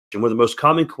One of the most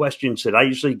common questions that I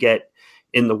usually get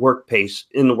in the workplace,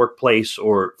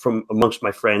 or from amongst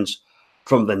my friends,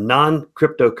 from the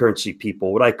non-cryptocurrency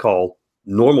people, what I call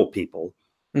normal people,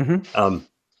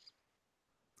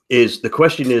 is the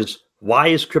question is, why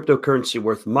is cryptocurrency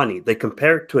worth money? They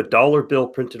compare it to a dollar bill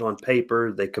printed on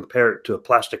paper. They compare it to a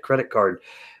plastic credit card.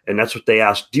 And that's what they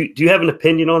ask. Do you have an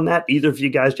opinion on that? Either of you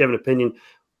guys, do you have an opinion?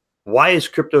 Why is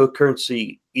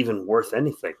cryptocurrency even worth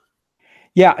anything?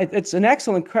 Yeah, it's an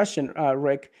excellent question,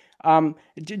 Rick.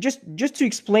 Just to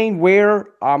explain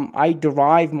where I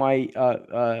derive my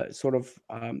sort of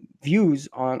views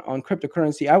on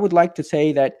cryptocurrency, I would like to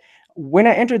say that when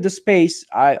I entered the space,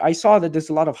 I saw that there's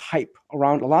a lot of hype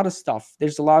around a lot of stuff.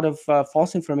 There's a lot of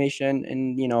false information,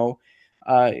 and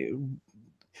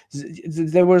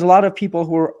there was a lot of people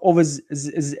who were always,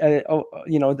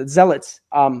 the zealots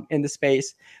in the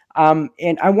space.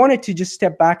 And I wanted to just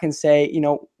step back and say,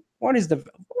 what is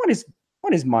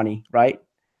money, right?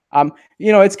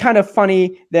 It's kind of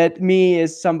funny that me,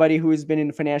 as somebody who has been in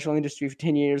the financial industry for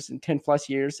 10 years and 10 plus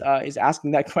years, is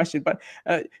asking that question. But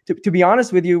to be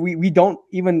honest with you, we don't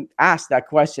even ask that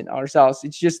question ourselves.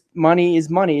 It's just money is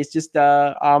money. It's just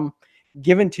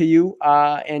given to you,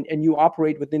 and you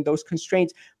operate within those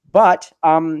constraints. But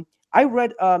I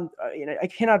read, I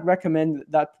cannot recommend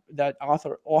that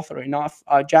author enough,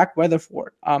 Jack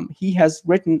Weatherford. He has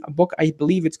written a book, I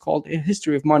believe it's called A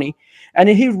History of Money, and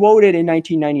he wrote it in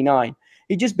 1999.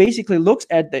 He just basically looks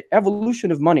at the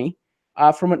evolution of money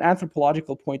from an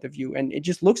anthropological point of view, and it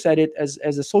just looks at it as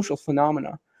a social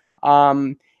phenomena.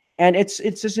 And it's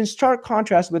just in stark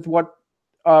contrast with what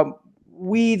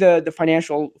we, the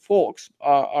financial folks,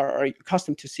 are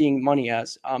accustomed to seeing money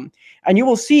as. And you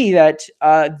will see that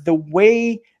the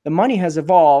way the money has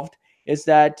evolved is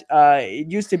that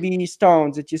it used to be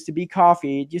stones, it used to be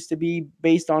coffee, it used to be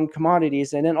based on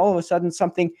commodities, and then all of a sudden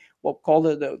something what's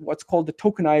called the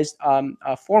tokenized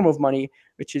form of money,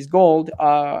 which is gold,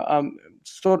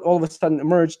 sort all of a sudden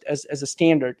emerged as a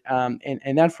standard.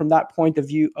 And then from that point of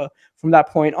view, from that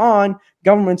point on,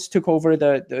 governments took over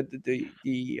the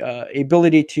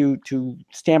ability to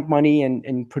stamp money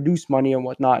and produce money and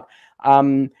whatnot.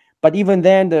 But even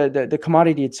then, the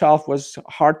commodity itself was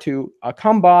hard to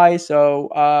come by.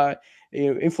 So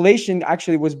inflation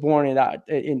actually was born in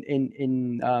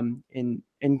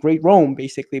Great Rome,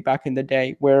 basically back in the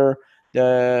day, where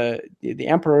the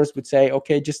emperors would say,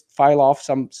 okay, just file off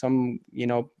some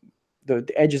the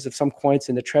edges of some coins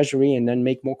in the treasury and then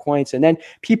make more coins. And then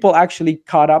people actually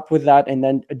caught up with that and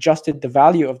then adjusted the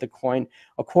value of the coin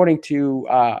according to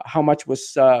how much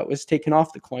was taken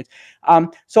off the coins.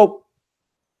 So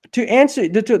to answer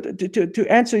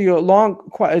your long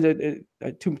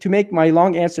to make my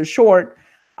long answer short,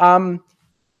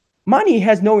 money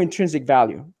has no intrinsic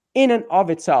value in and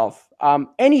of itself.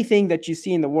 Anything that you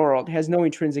see in the world has no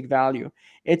intrinsic value.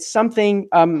 It's something.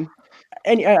 I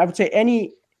would say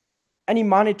any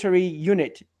monetary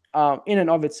unit in and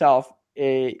of itself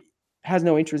has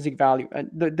no intrinsic value.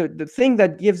 And the thing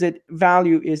that gives it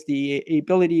value is the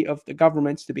ability of the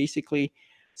governments to basically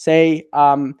say,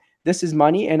 this is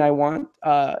money and I want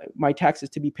my taxes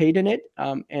to be paid in it.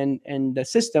 And the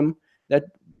system that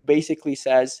basically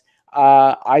says,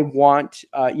 I want,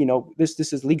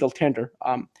 this is legal tender.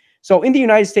 So in the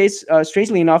United States,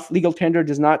 strangely enough, legal tender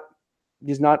does not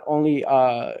only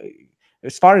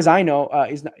as far as I know,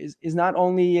 is not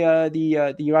only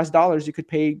the U.S. dollars. You could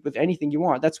pay with anything you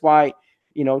want. That's why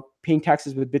paying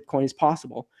taxes with Bitcoin is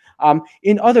possible.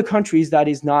 In other countries, that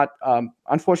is not,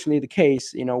 unfortunately, the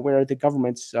case. Where the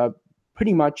governments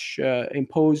pretty much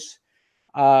impose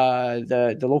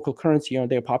the local currency on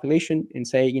their population and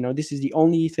say, this is the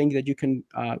only thing that you can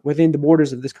within the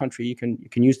borders of this country you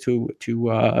can use to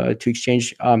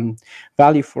exchange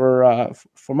value for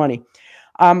money.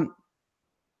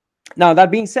 Now,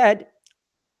 that being said,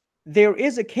 there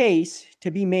is a case to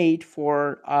be made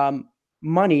for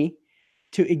money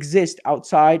to exist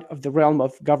outside of the realm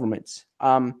of governments,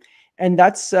 and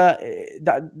that's a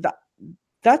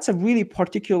really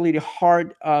particularly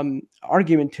hard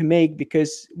argument to make,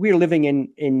 because we're living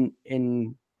in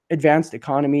advanced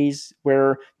economies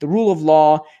where the rule of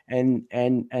law and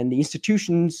the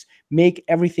institutions make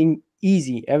everything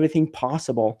easy, everything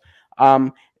possible.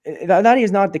 That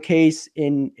is not the case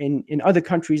in other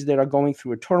countries that are going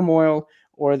through a turmoil,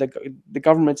 or the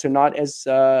governments are not as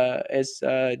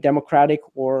democratic,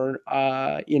 or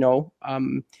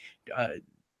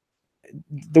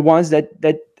the ones that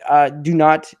do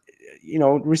not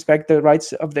respect the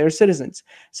rights of their citizens.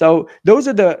 So those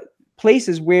are the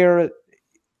places where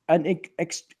an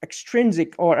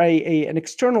extrinsic or an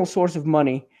external source of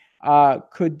money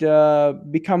could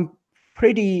become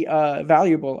pretty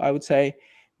valuable, I would say,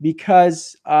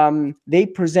 because they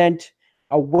present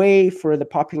a way for the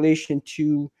population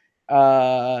to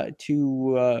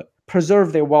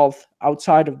preserve their wealth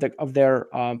outside of their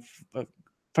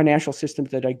financial systems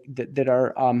that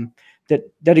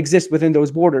exist within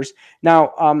those borders.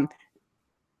 Now,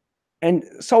 and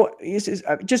so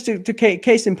just to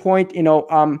case in point,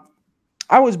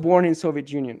 I was born in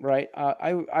Soviet Union, right?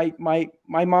 My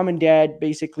mom and dad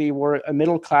basically were a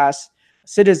middle class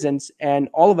citizens, and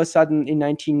all of a sudden in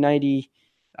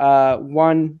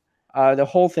 1991, the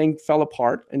whole thing fell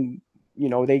apart, and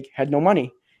they had no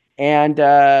money, and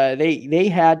they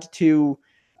had to.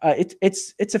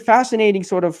 It's a fascinating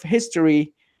sort of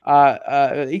history,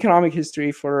 economic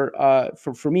history for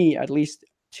me at least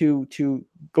to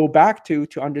go back to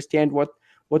understand what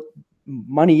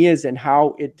money is and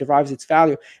how it derives its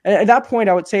value. And at that point,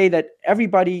 I would say that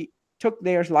everybody took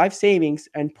their life savings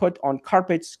and put on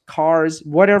carpets, cars,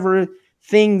 whatever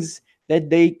things that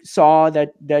they saw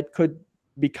that could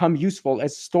become useful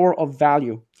as store of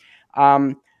value.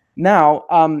 Now,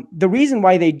 the reason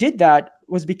why they did that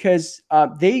was because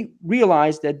they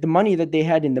realized that the money that they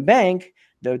had in the bank,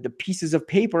 the pieces of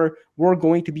paper, were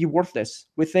going to be worthless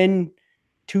within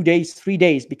 2 days, 3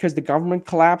 days, because the government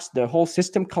collapsed, the whole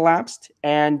system collapsed,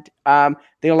 and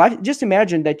they just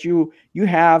imagine that you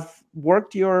have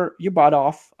worked your butt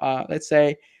off, let's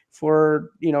say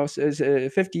for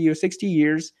 50 or 60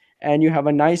 years, and you have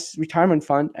a nice retirement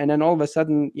fund, and then all of a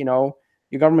sudden, your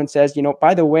government says,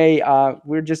 by the way,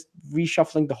 we're just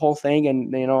reshuffling the whole thing,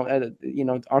 and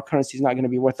our currency is not going to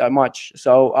be worth that much.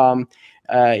 So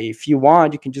if you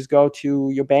want, you can just go to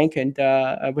your bank and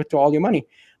withdraw all your money.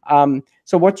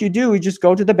 So what you do, you just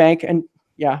go to the bank, and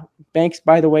banks,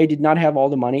 by the way, did not have all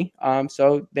the money.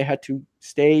 So they had to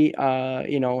stay,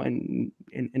 in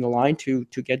the line to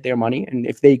get their money. And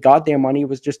if they got their money, it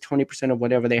was just 20% of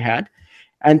whatever they had,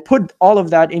 and put all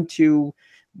of that into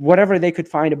whatever they could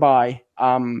find to buy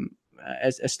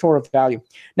as a store of value.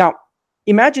 Now,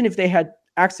 imagine if they had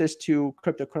access to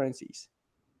cryptocurrencies.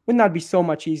 Wouldn't that be so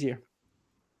much easier?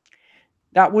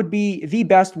 That would be the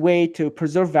best way to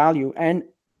preserve value, and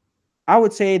I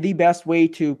would say the best way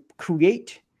to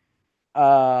create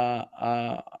a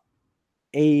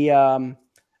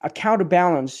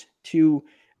counterbalance to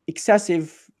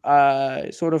excessive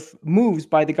sort of moves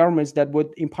by the governments that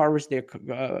would impoverish their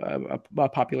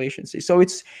populations. So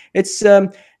it's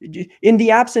in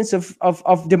the absence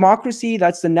of democracy,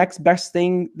 that's the next best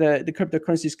thing the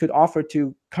cryptocurrencies could offer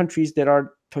to countries that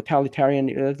are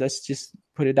totalitarian. Let's just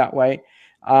put it that way.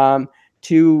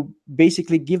 To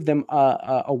basically give them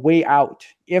a way out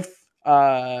if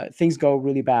things go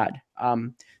really bad.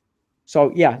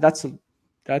 So yeah, that's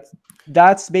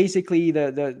basically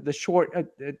the short,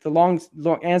 the long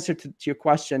answer to your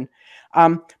question.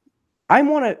 I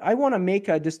want to make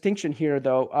a distinction here,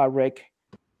 though, Rick.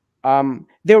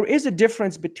 There is a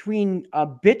difference between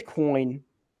Bitcoin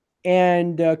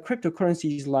and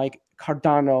cryptocurrencies like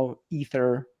Cardano,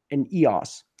 Ether, and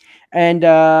EOS. And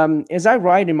as I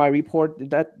write in my report,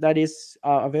 that is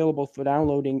available for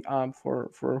downloading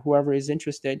for whoever is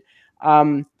interested.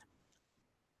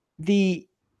 The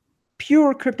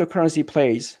pure cryptocurrency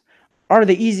plays are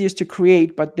the easiest to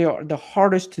create, but they are the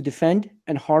hardest to defend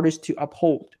and hardest to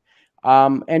uphold.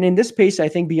 And in this space, I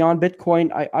think beyond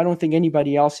Bitcoin, I don't think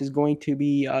anybody else is going to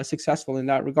be successful in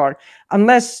that regard,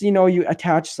 unless you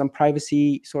attach some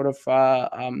privacy sort of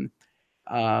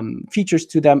features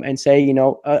to them and say,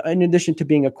 in addition to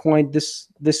being a coin, this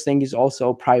thing is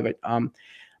also private.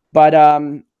 But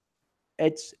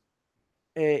it's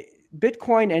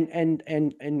Bitcoin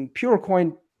and pure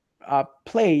coin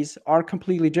plays are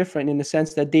completely different in the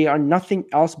sense that they are nothing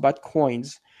else but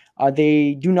coins.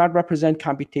 They do not represent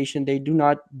computation. They do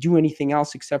not do anything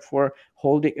else except for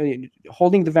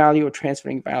holding the value or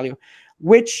transferring value,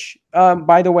 which,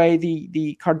 by the way,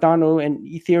 the Cardano and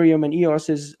Ethereum and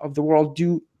EOSs of the world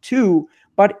do too.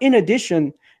 But in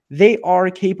addition, they are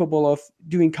capable of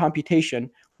doing computation,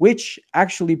 which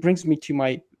actually brings me to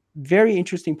my very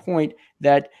interesting point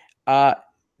that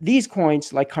these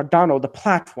coins like Cardano, the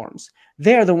platforms,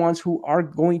 they're the ones who are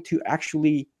going to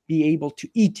actually be able to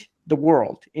eat the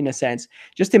world, in a sense.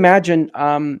 Just imagine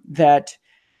that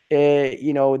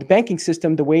the banking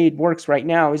system, the way it works right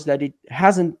now, is that it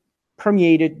hasn't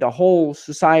permeated the whole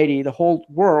society, the whole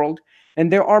world,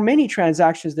 and there are many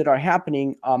transactions that are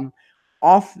happening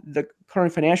off the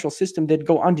current financial system that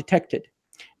go undetected.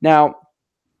 Now,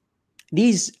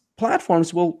 these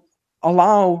platforms will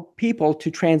allow people to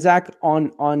transact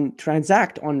on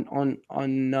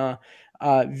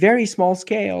very small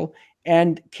scale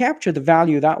and capture the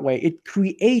value that way. It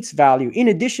creates value in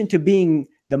addition to being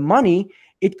the money,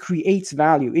 it creates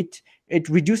value. It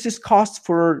reduces costs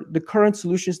for the current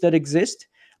solutions that exist,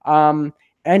 and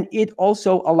it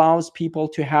also allows people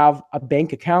to have a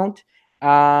bank account,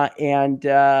 and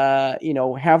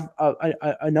have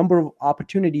a number of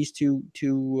opportunities to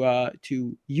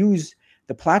use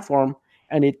the platform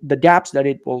and the dApps that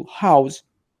it will house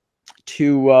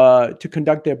to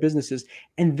conduct their businesses.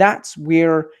 And that's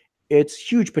where its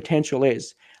huge potential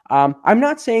is. I'm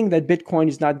not saying that Bitcoin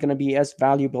is not going to be as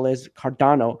valuable as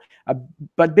Cardano,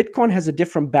 but Bitcoin has a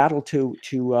different battle to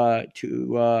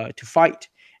fight.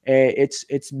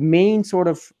 Its main sort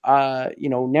of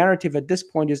narrative at this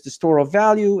point is the store of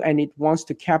value, and it wants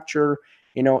to capture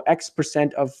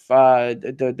X% of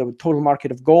the total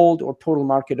market of gold or total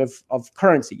market of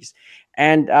currencies.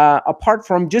 And apart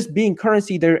from just being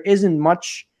currency, there isn't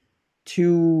much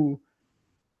to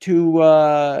to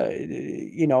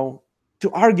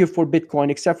argue for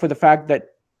Bitcoin, except for the fact that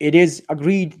it is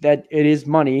agreed that it is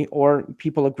money, or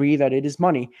people agree that it is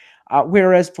money.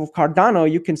 Whereas for Cardano,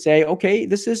 you can say, okay,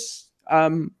 this is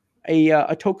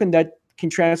a token that can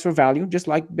transfer value, just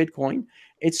like Bitcoin.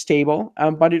 It's stable,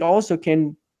 but it also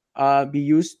can be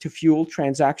used to fuel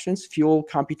transactions, fuel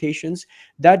computations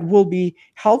that will be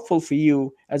helpful for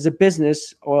you as a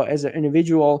business or as an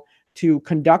individual to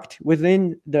conduct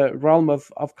within the realm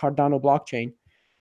of Cardano blockchain.